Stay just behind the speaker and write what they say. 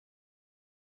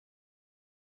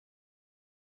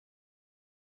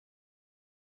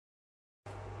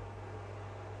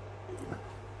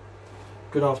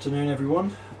Good afternoon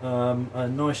everyone. A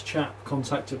nice chap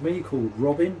contacted me called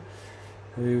Robin,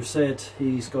 who said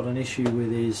he's got an issue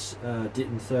with his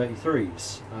Ditton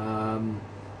 33s.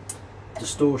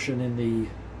 Distortion in the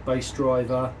bass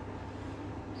driver,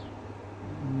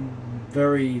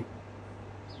 very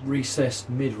recessed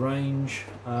mid-range,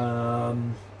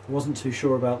 wasn't too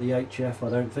sure about the HF, I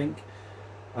don't think,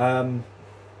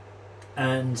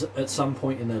 and at some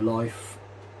point in their life,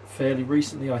 fairly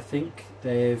recently I think,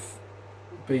 they've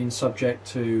been subject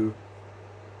to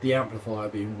the amplifier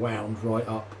being wound right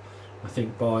up, I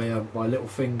think by little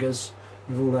fingers.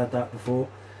 We've all had that before,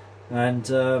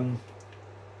 and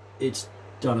it's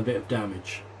done a bit of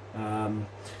damage.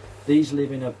 These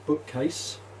live in a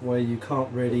bookcase where you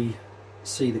can't really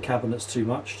see the cabinets too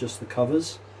much, just the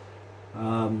covers,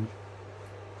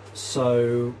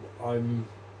 so I'm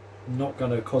not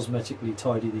going to cosmetically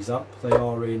tidy these up. They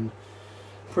are in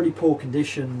pretty poor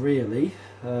condition really.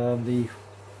 The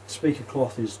speaker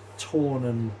cloth is torn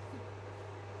and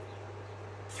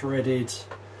threaded,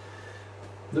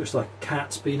 looks like a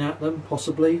cat's been at them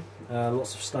possibly,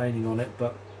 lots of staining on it,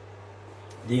 but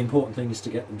the important thing is to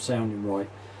get them sounding right.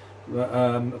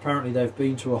 Apparently they've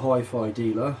been to a hi-fi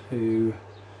dealer who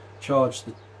charged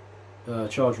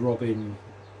Robin,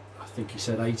 I think he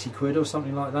said 80 quid or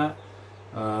something like that,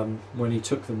 when he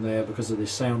took them there because of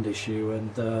this sound issue,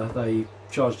 and they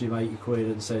charged him 80 quid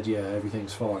and said yeah,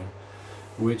 everything's fine,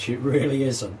 which it really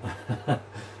isn't.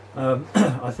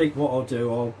 I think what I'll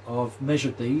do, I've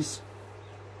measured these,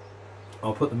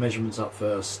 I'll put the measurements up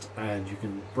first and you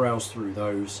can browse through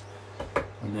those,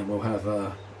 and then we'll have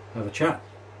a chat.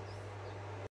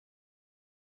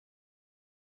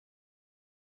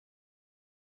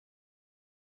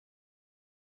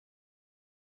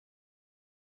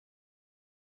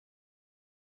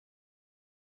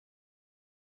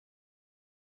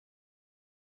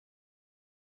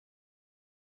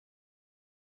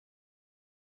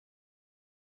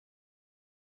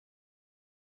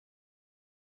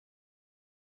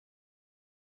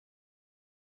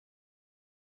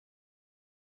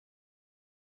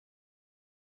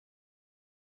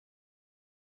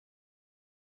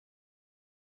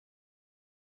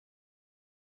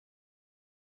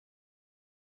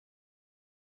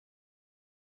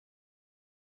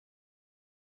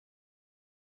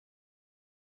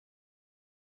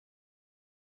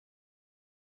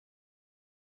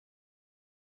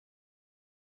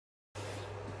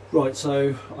 Right,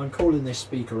 so I'm calling this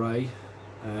speaker A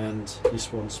and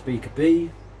this one speaker B.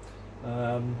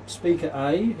 Speaker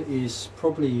A is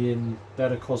probably in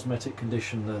better cosmetic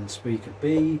condition than speaker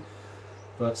B,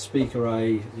 but speaker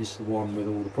A is the one with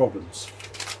all the problems.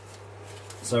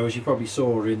 So as you probably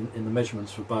saw in the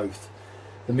measurements for both,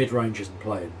 the mid-range isn't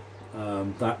playing.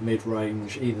 That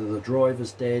mid-range, either the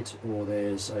driver's dead or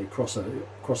there's a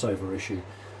crossover issue.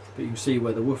 But you can see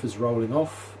where the woofer's rolling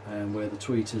off and where the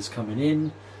tweeter's coming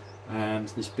in, and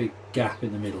this big gap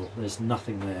in the middle, there's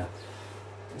nothing there.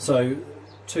 So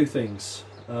two things,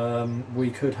 we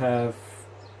could have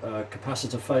a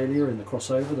capacitor failure in the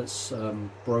crossover that's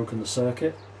broken the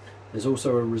circuit. There's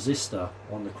also a resistor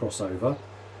on the crossover,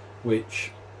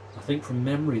 which I think from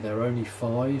memory they're only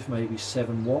 5, maybe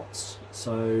 7 watts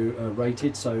so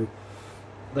rated, so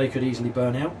they could easily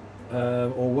burn out,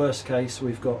 or worst case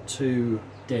we've got 2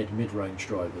 dead mid-range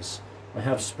drivers. I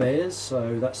have spares,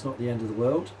 so that's not the end of the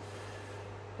world.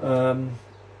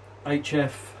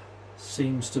 HF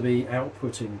seems to be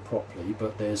outputting properly,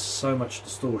 but there's so much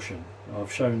distortion.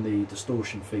 I've shown the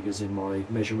distortion figures in my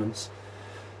measurements,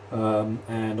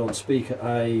 and on speaker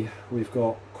A we've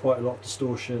got quite a lot of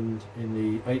distortion in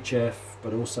the HF,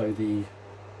 but also the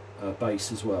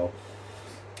bass as well.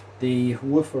 The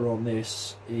woofer on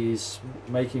this is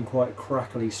making quite a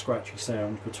crackly, scratchy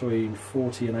sound between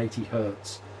 40 and 80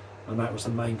 Hertz, and that was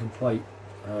the main complaint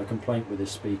with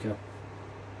this speaker.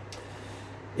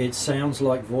 It sounds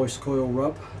like voice coil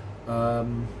rub,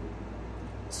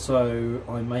 so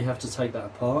I may have to take that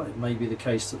apart. It may be the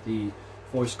case that the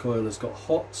voice coil has got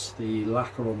hot, the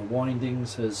lacquer on the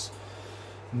windings has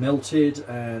melted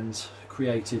and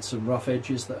created some rough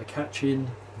edges that are catching.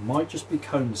 Might just be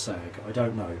cone sag, I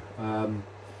don't know.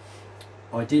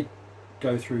 I did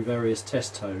go through various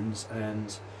test tones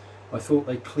and I thought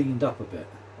they cleaned up a bit.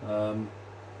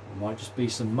 Might just be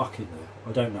some muck in there,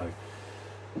 I don't know.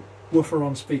 Woofer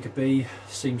on speaker B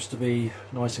seems to be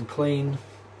nice and clean.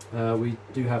 We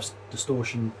do have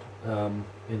distortion in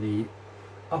the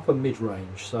upper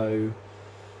mid-range, so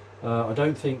I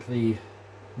don't think the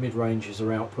mid-ranges are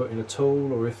outputting at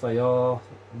all, or if they are,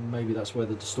 maybe that's where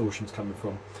the distortion's coming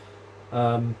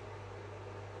from.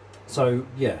 So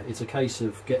yeah, it's a case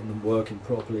of getting them working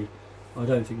properly I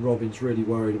don't think Robin's really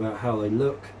worried about how they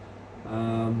look.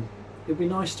 It'd be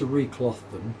nice to recloth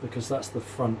them, because that's the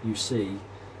front you see.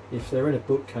 If they're in a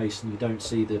bookcase and you don't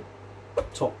see the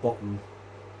top, bottom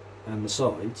and the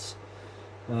sides,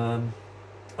 I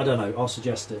don't know, I'll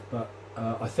suggest it, but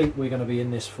I think we're going to be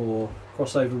in this for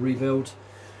crossover rebuild.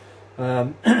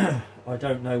 I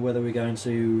don't know whether we're going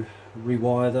to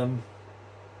rewire them,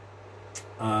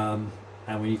 and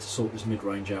we need to sort this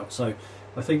mid-range out. So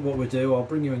I think what we'll do, I'll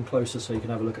bring you in closer so you can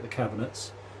have a look at the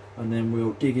cabinets, and then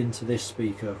we'll dig into this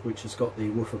speaker which has got the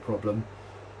woofer problem,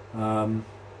 and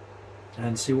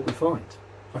see what we find.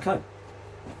 Okay.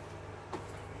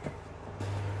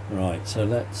 Right, so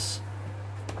let's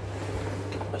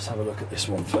have a look at this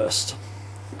one first.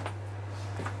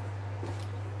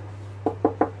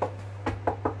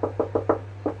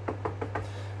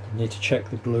 I need to check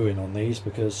the gluing on these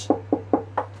because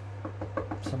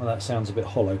some of that sounds a bit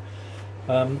hollow.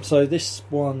 So this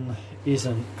one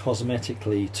isn't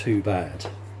cosmetically too bad.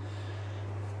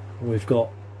 We've got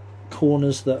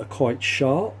corners that are quite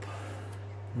sharp,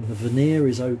 and the veneer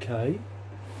is okay.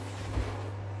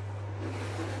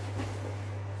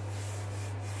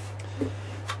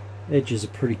 Edges are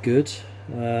pretty good.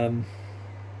 The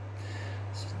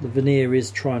veneer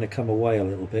is trying to come away a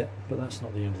little bit, but that's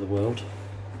not the end of the world.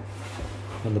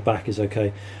 And the back is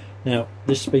okay. Now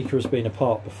this speaker has been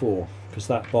apart before, because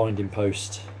that binding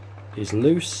post is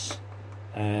loose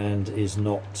and is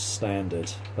not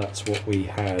standard. That's what we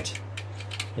had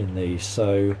in these.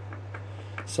 So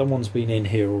someone's been in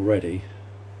here already.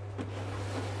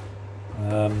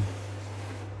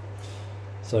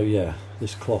 So yeah,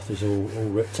 this cloth is all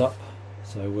ripped up.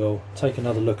 So we'll take a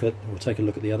look at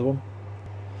the other one.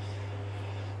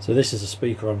 So this is a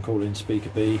speaker I'm calling speaker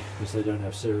B because they don't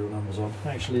have serial numbers on.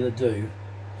 Actually they do.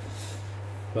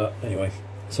 But anyway,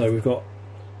 so we've got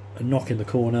a knock in the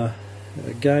corner.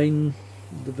 Again,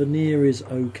 the veneer is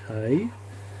okay.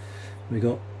 We've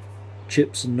got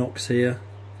chips and knocks here.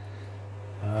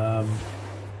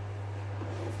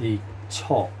 The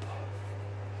top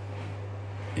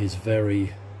is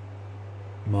very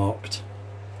marked.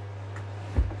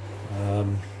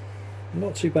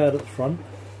 Not too bad at the front.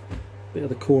 Bit of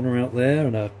the corner out there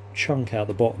and a chunk out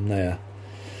the bottom there.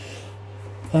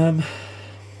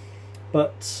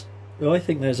 But I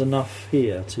think there's enough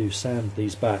here to sand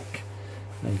these back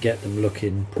and get them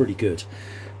looking pretty good.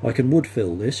 I can wood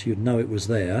fill this, you'd know it was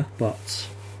there, but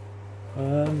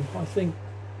I think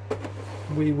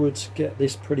we would get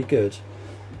this pretty good.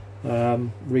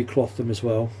 Recloth them as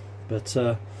well, but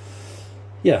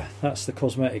yeah, that's the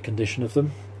cosmetic condition of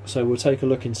them. So we'll take a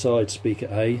look inside speaker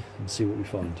A and see what we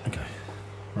find. Okay,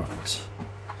 right.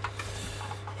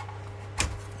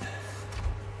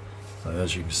 So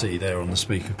as you can see there on the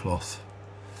speaker cloth,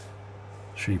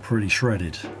 she's pretty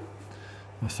shredded.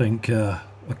 I think a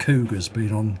cougar's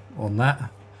been on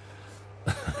that.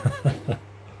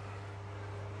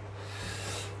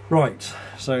 Right,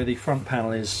 so the front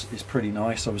panel is pretty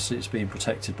nice. Obviously it's being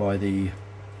protected by the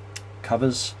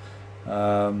covers.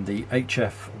 The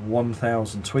HF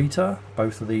 1000 tweeter,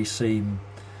 both of these seem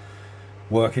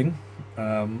working.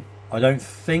 I don't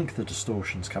think the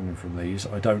distortion's coming from these,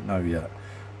 I don't know yet.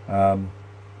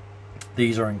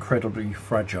 These are incredibly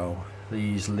fragile,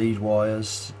 these lead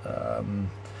wires.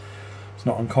 It's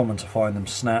not uncommon to find them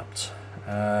snapped,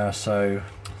 so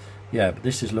yeah, but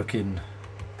this is looking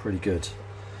pretty good.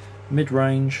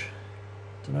 Mid-range,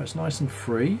 don't know, it's nice and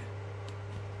free.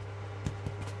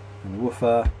 And the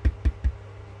woofer,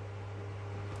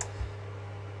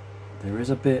 there is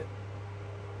a bit,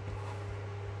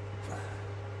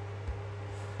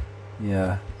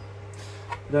 yeah,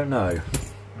 I don't know,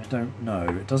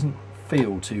 it doesn't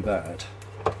feel too bad.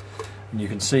 And you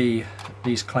can see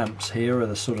these clamps here are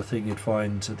the sort of thing you'd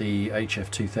find the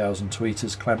HF 2000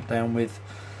 tweeters clamped down with,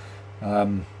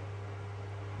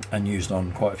 and used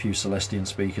on quite a few Celestion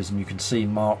speakers, and you can see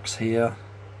marks here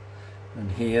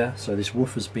and here, so this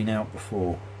woofer's been out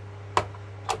before.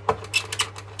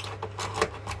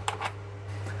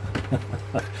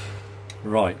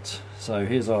 Right, so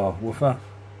here's our woofer.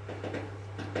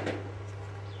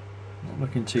 Not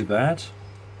looking too bad.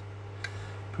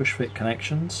 Push fit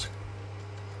connections.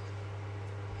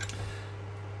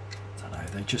 I don't know,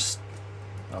 they just,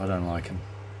 I don't like them.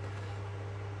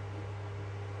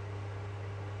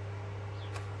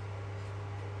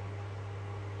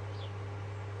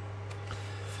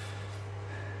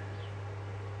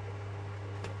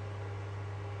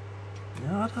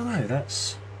 No, I don't know,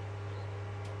 that's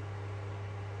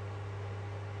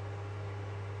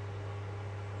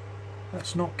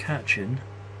not catching.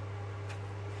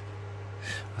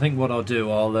 I think what I'll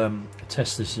do, I'll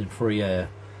test this in free air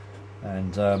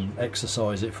and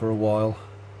exercise it for a while,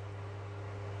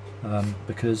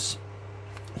 because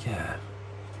yeah,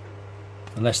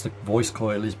 unless the voice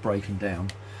coil is breaking down.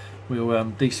 We'll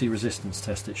DC resistance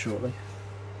test it shortly.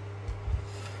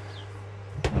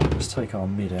 Let's take our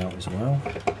mid out as well.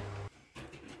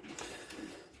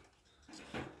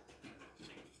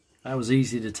 That was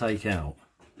easy to take out.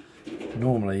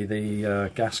 Normally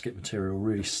the gasket material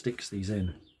really sticks these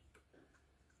in.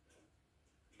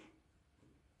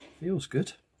 Feels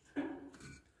good.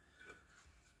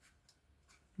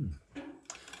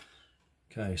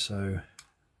 Okay, so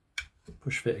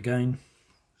push fit again.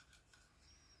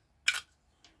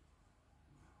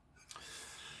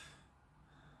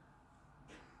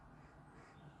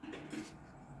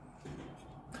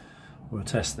 We'll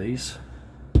test these.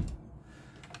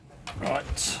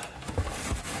 Right,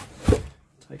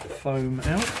 take the foam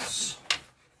out.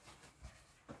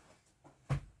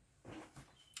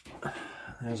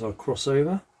 There's our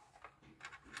crossover.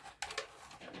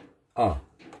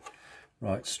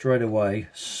 Right, straight away,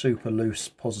 super loose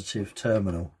positive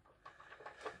terminal.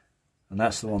 And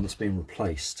that's the one that's been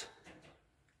replaced.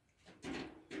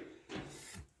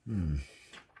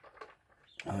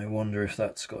 I wonder if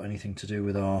that's got anything to do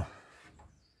with our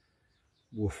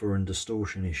woofer and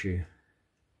distortion issue.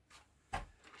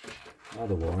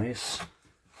 Otherwise,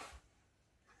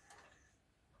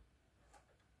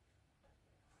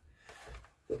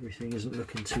 everything isn't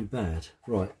looking too bad.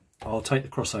 Right, I'll take the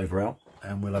crossover out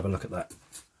and we'll have a look at that.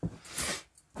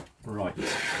 Right,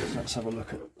 let's have a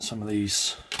look at some of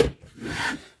these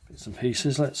bits and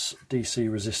pieces. Let's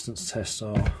DC resistance test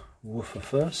our woofer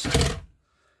first.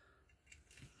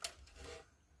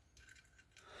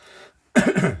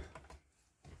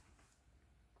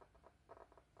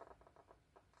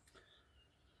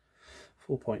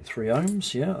 .3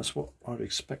 ohms, yeah, that's what I'd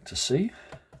expect to see.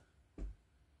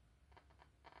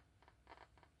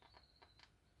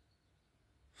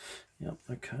 Yep,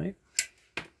 okay.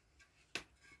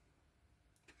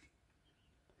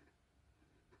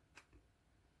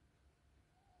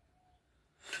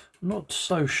 I'm not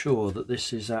so sure that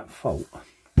this is at fault.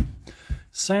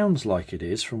 Sounds like it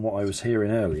is from what I was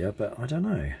hearing earlier, but I don't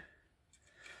know.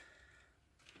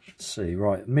 Let's see,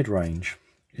 right, mid-range.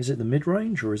 Is it the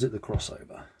mid-range or is it the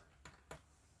crossover?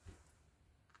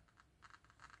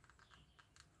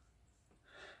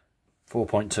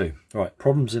 .2. Right,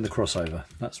 problems in the crossover.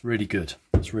 That's really good.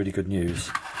 That's really good news.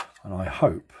 And I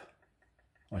hope,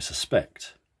 I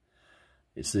suspect,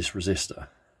 it's this resistor.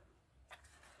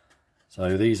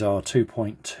 So these are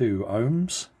 2.2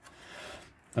 ohms.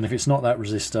 And if it's not that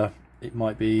resistor, it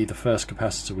might be the first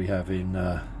capacitor we have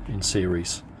in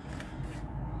series.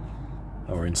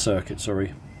 Or in circuit,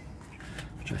 sorry.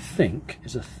 Which I think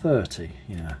is a 30,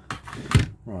 yeah.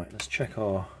 Right, let's check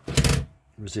our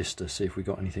resistor, see if we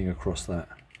got anything across that.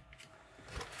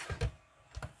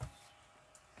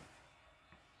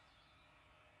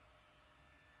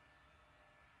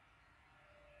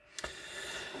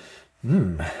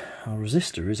 Our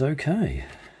resistor is okay.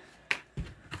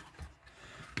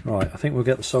 Right, I think we'll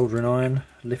get the soldering iron,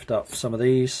 lift up some of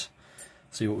these,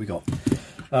 see what we got.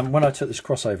 When I took this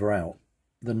crossover out,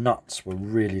 the nuts were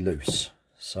really loose,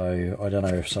 so I don't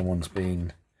know if someone's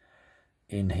been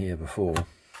in here before.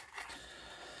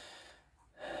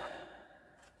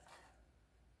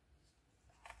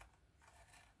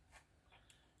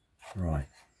 Right,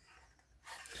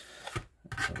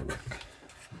 let's have a look.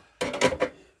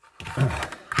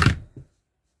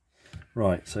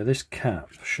 Right, so this cap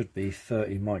should be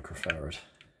 30 microfarad.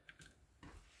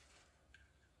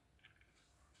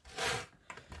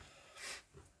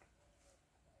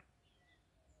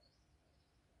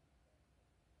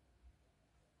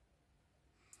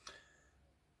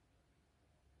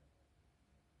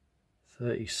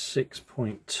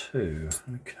 .2,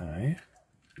 okay.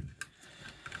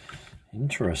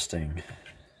 Interesting.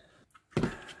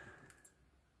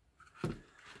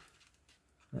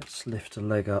 Let's lift a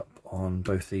leg up on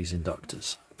both these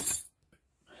inductors.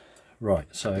 Right,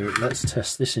 so let's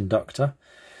test this inductor.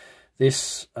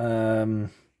 This,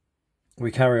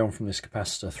 we carry on from this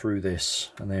capacitor through this,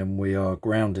 and then we are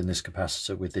grounding this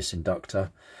capacitor with this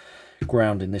inductor,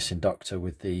 grounding this inductor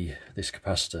with this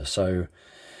capacitor. So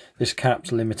this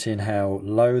cap's limiting how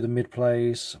low the mid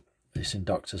plays, this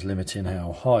inductor's limiting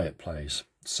how high it plays.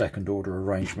 Second order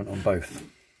arrangement on both.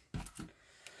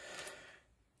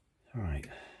 All right.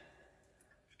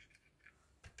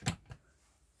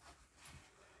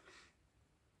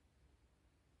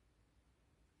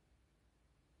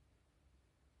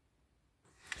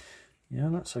 Yeah,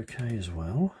 that's okay as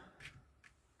well.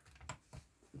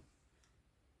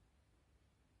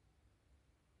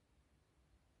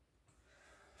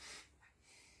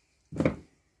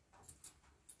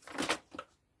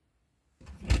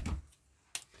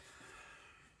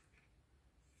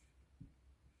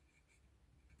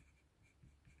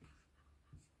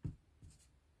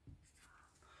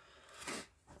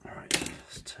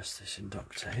 test this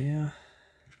inductor here.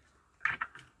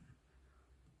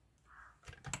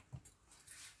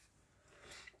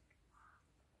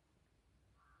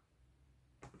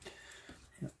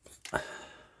 Yep.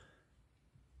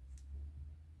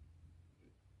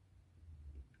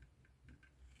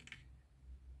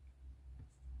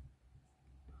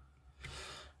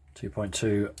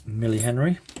 2.2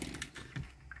 millihenry.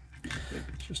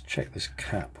 Let's just check this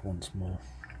cap once more.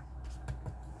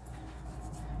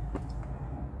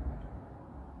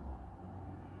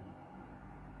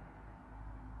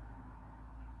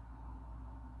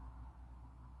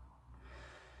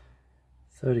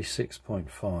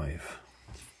 $36.5.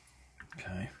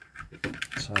 Okay,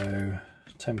 so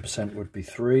 10% would be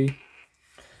 3.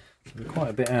 So we're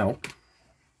quite a bit out.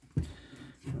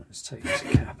 Let's take this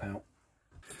cap out.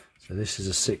 So this is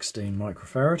a 16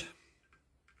 microfarad.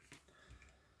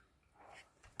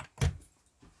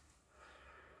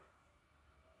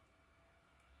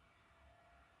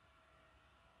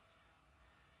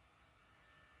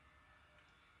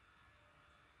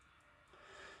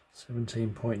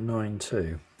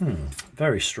 $17.92.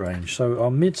 Very strange. So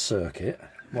our mid circuit,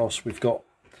 whilst we've got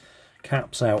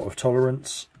caps out of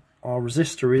tolerance, our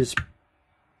resistor is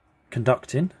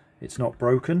conducting. It's not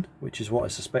broken, which is what I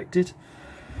suspected.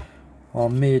 Our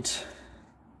mid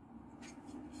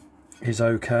is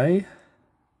okay.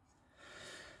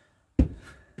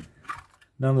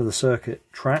 None of the circuit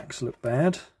tracks look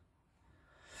bad.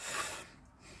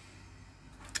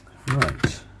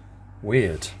 Right,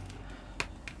 weird.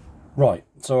 Right,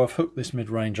 so I've hooked this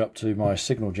mid-range up to my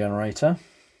signal generator,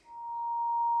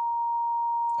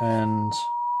 and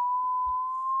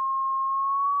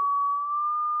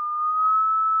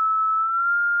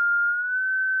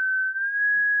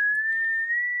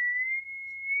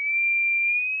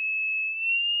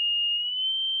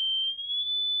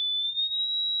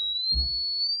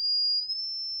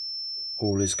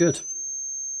all is good.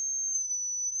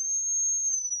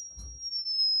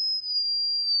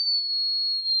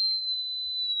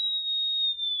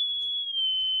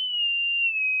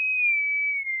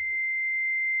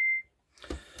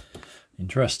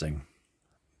 Interesting.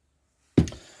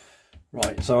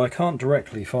 Right, so I can't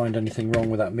directly find anything wrong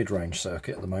with that mid-range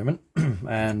circuit at the moment,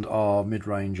 and our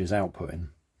mid-range is outputting.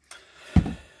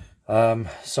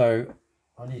 So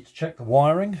I need to check the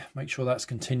wiring, make sure that's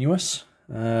continuous,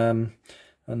 and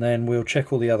then we'll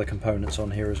check all the other components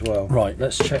on here as well. Right,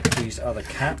 let's check these other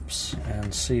caps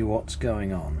and see what's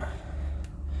going on.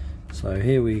 So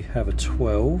here we have a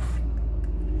 12.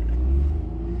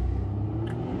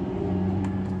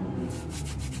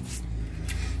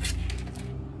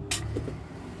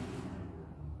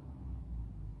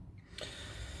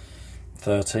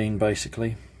 $13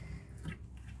 basically,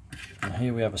 and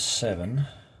here we have a 7.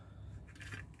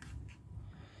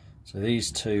 So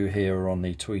these two here are on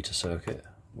the tweeter circuit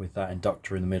with that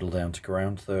inductor in the middle down to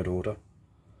ground, third order.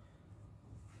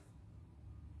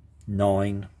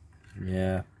 9,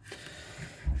 yeah.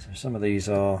 So some of these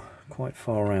are quite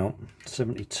far out.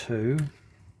 72.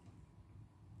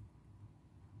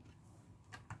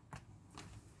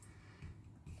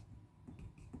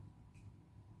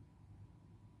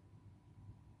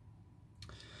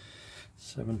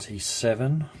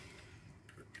 $77.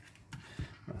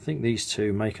 I think these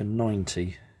two make a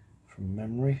 90 from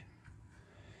memory.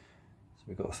 So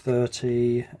we've got a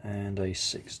 30 and a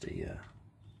 60, yeah.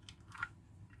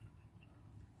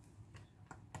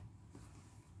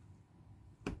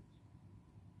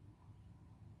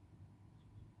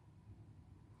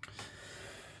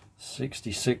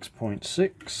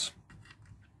 $66.6.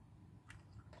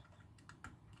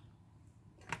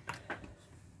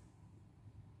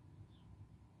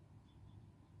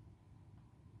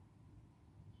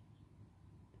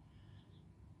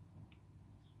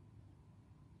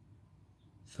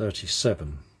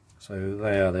 $37. So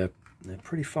they're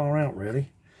pretty far out really.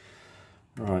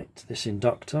 Right, this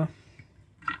inductor.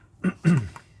 2.2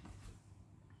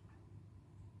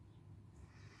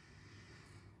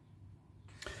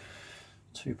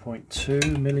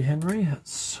 millihenry,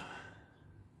 that's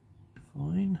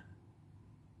fine.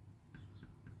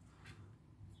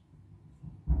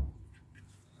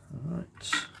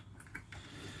 Alright,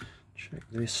 check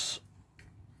this.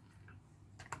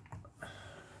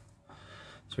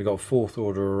 So we got a fourth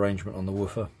order arrangement on the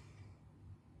woofer.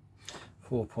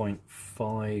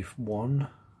 4.51.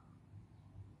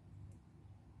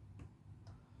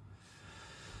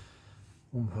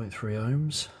 .3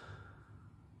 ohms.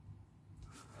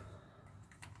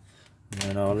 And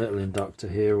then our little inductor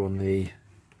here on the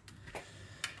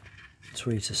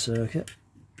tweeter circuit.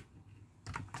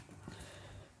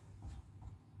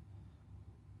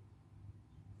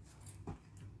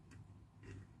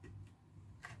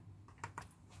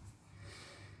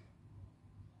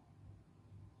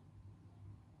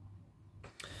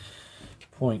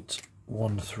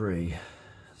 0.13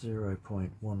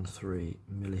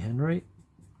 millihenry,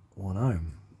 1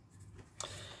 ohm.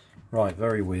 Right,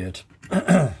 very weird.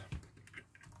 So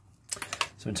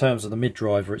in terms of the mid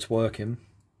driver, it's working. In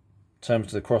terms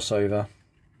of the crossover,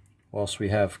 whilst we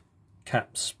have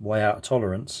caps way out of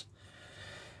tolerance,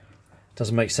 it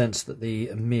doesn't make sense that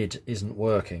the mid isn't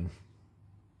working.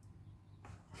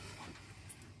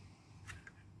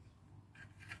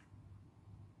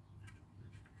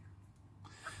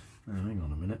 Oh, hang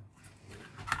on a minute.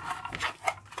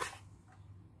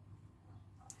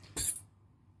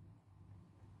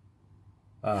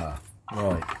 Ah,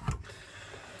 right.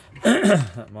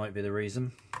 That might be the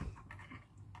reason.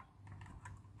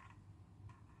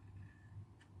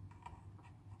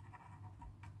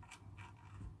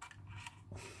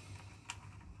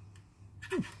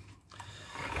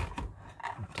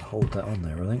 Have to hold that on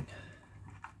there, I think.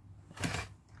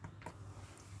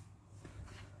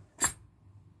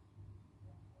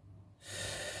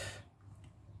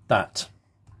 That.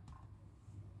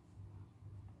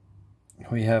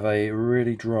 We have a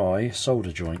really dry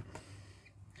solder joint.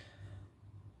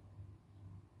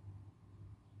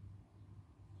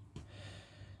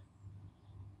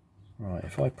 Right,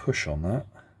 if I push on that,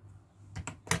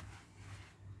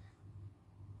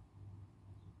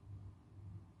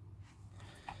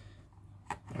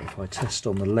 if I test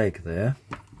on the leg there,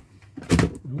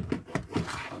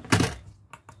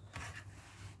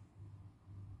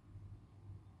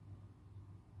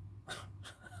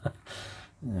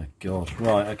 oh God,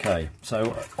 right, okay,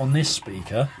 so on this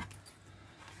speaker,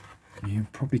 you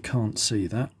probably can't see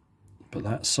that, but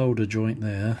that solder joint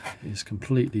there is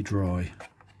completely dry.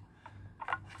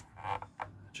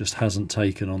 Just hasn't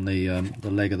taken on the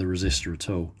leg of the resistor at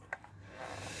all.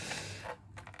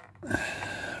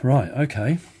 Right,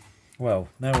 okay. Well,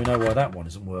 now we know why that one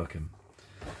isn't working.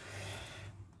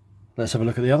 Let's have a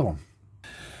look at the other one.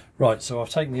 Right, so I've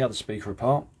taken the other speaker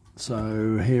apart.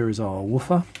 So here is our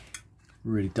woofer.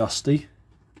 Really dusty,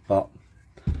 but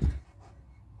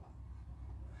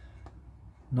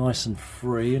nice and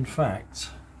free. In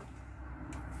fact,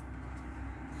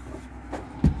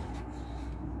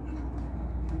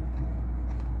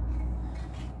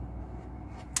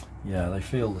 yeah, they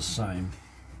feel the same.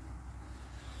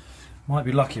 Might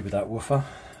be lucky with that woofer.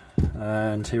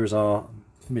 And here is our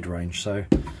mid-range. So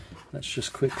let's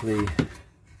just quickly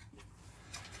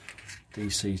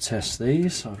DC test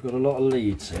these. I've got a lot of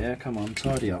leads here. Come on,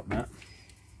 tidy up, Matt.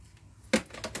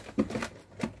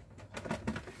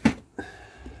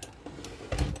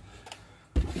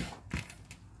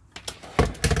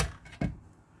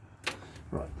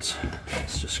 Right,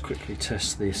 let's just quickly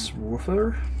test this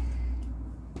woofer.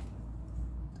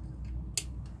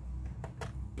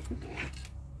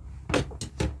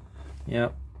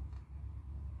 Yep,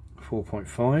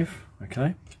 4.5,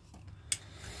 okay,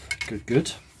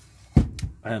 good.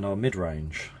 And our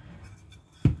mid-range,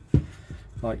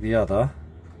 like the other,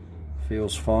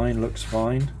 feels fine, looks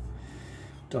fine,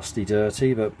 dusty,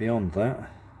 dirty, but beyond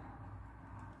that,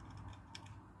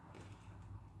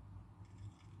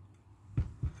 give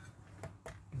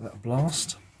that a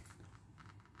blast.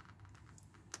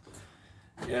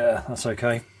 Yeah, that's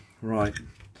okay. Right.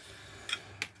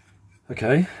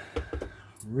 Okay.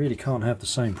 Really can't have the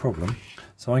same problem.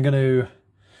 So I'm going to,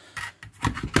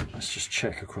 let's just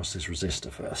check across this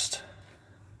resistor first.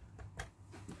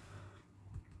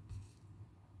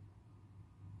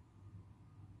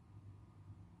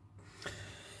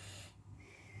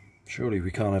 Surely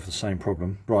we can't have the same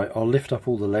problem. Right, I'll lift up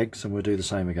all the legs and we'll do the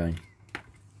same again.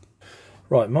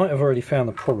 Right, might have already found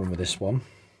the problem with this one.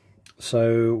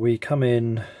 So we come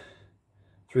in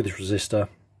through this resistor,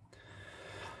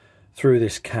 through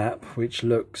this cap, which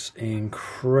looks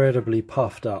incredibly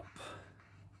puffed up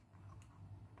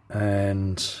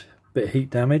and a bit heat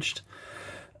damaged.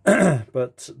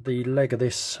 But the leg of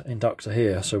this inductor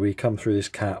here, so we come through this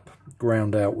cap,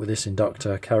 ground out with this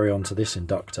inductor, carry on to this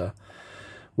inductor,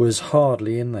 was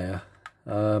hardly in there,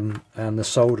 and the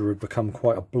solder had become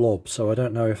quite a blob, so I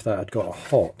don't know if that had got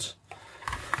hot.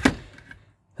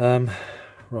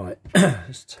 Right,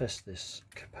 let's test this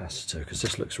capacitor, because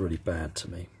this looks really bad to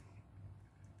me.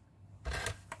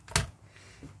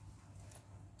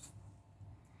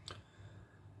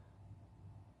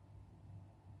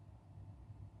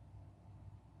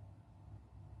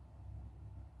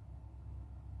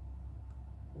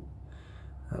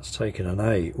 That's taken an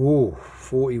A. Ooh,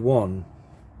 41.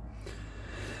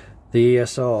 The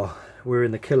ESR, we're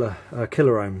in the kilo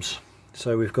ohms,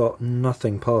 so we've got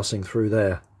nothing passing through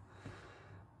there.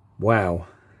 Wow.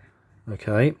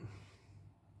 Okay.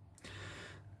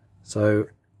 So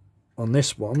on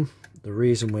this one, the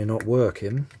reason we're not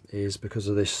working is because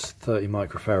of this 30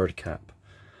 microfarad cap.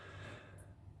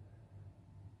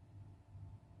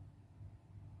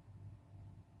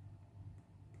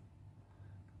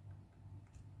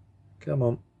 Come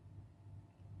on.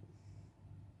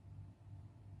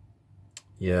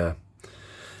 Yeah,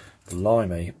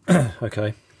 blimey.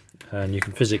 Okay, and you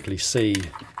can physically see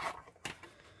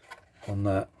on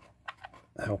that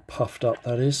how puffed up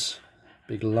that is.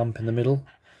 Big lump in the middle.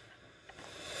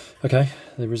 Okay,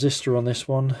 the resistor on this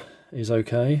one is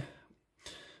okay.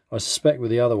 I suspect with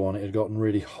the other one it had gotten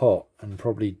really hot and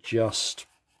probably just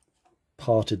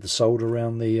parted the solder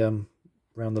around the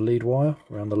lead wire,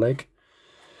 around the leg.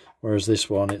 Whereas this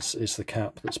one, it's the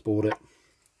cap that's bored it.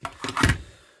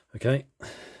 Okay,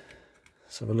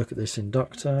 let's have a look at this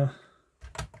inductor.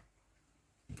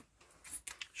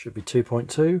 Should be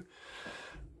 2.2.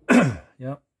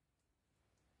 Yeah.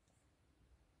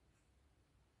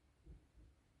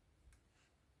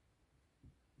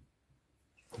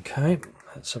 Okay,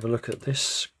 let's have a look at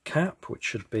this cap, which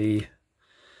should be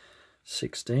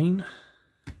 16.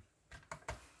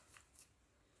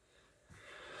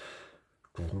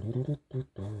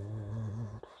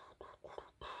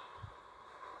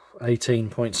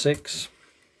 18.6,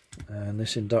 and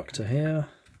this inductor here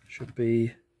should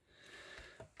be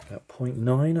about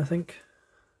 0.9, I think.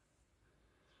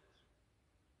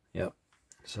 Yep,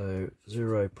 so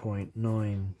 0.92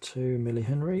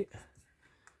 millihenry,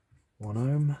 1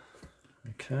 ohm.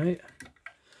 Okay,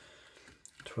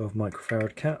 12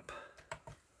 microfarad cap.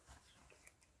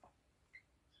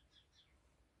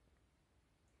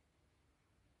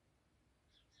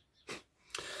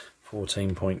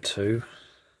 $14.2.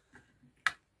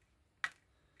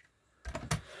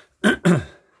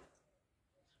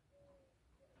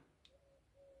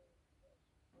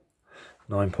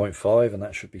 9.5, and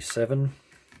that should be 7.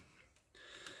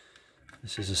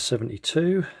 This is a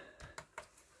 72.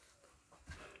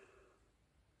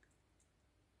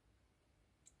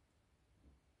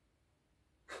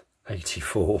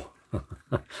 84.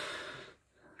 And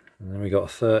then we got a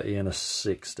 30 and a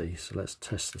 60. So let's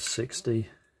test the 60.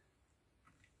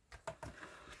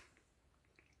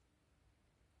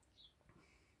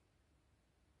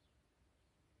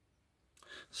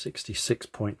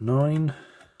 $66.9,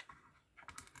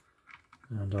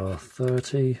 and our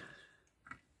 30.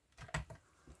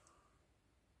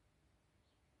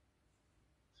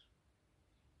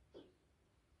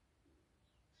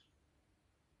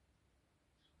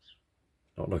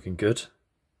 Not looking good.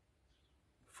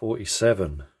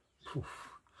 47. Oof.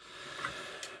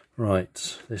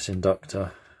 Right, this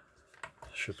inductor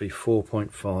should be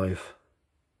 4.5.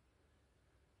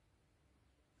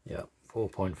 Yeah,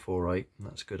 4.48,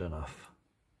 that's good enough.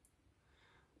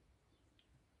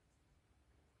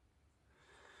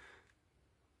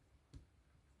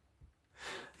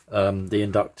 The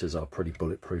inductors are pretty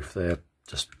bulletproof. They're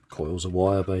just coils of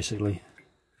wire, basically.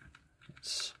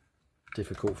 It's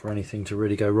difficult for anything to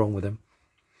really go wrong with them.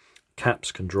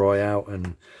 Caps can dry out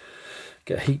and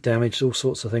get heat damaged, all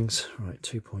sorts of things. Right,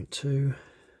 2.2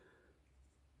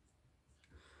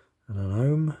 and an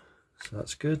ohm, so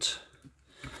that's good.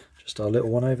 Just our little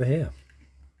one over here.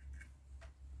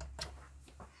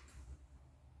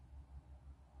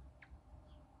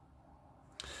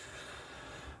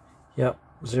 Yep,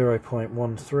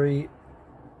 0.13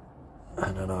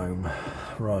 and an ohm.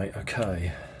 Right,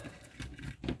 okay.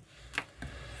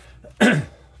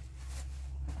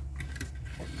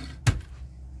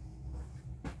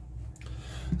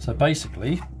 So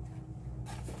basically,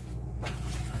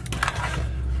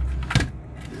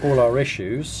 all our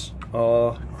issues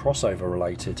are crossover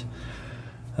related.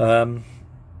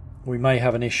 We may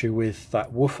have an issue with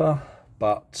that woofer,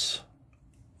 but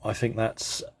I think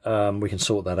that's we can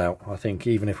sort that out. I think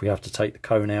even if we have to take the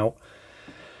cone out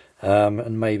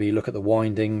and maybe look at the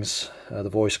windings, the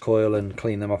voice coil, and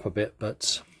clean them up a bit,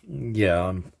 but yeah,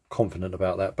 I'm confident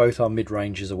about that. Both our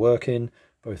mid-ranges are working,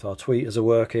 both our tweeters are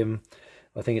working.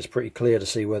 I think it's pretty clear to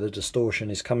see where the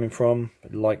distortion is coming from.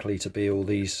 Likely to be all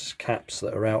these caps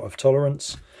that are out of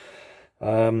tolerance,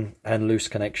 and loose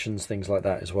connections, things like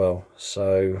that as well.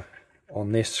 So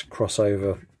on this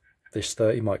crossover, this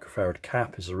 30 microfarad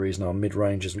cap is the reason our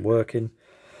mid-range isn't working.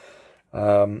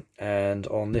 And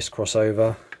on this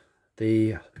crossover,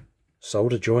 the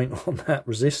solder joint on that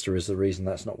resistor is the reason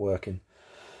that's not working.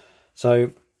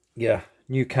 So yeah,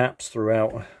 new caps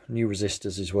throughout, new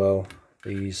resistors as well.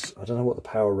 These, I don't know what the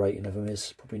power rating of them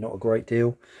is, probably not a great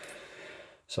deal.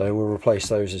 So we'll replace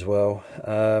those as well.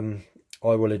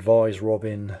 I will advise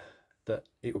Robin that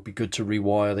it would be good to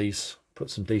rewire these,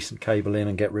 put some decent cable in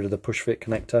and get rid of the push fit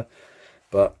connector.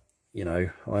 But you know,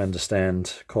 I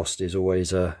understand cost is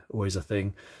always a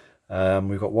thing.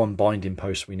 We've got one binding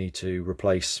post we need to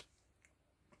replace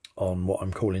on what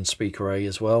I'm calling speaker A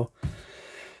as well.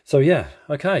 So yeah,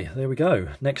 okay, there we go.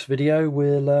 Next video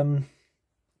we'll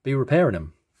be repairing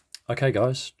them. Okay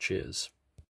guys, cheers.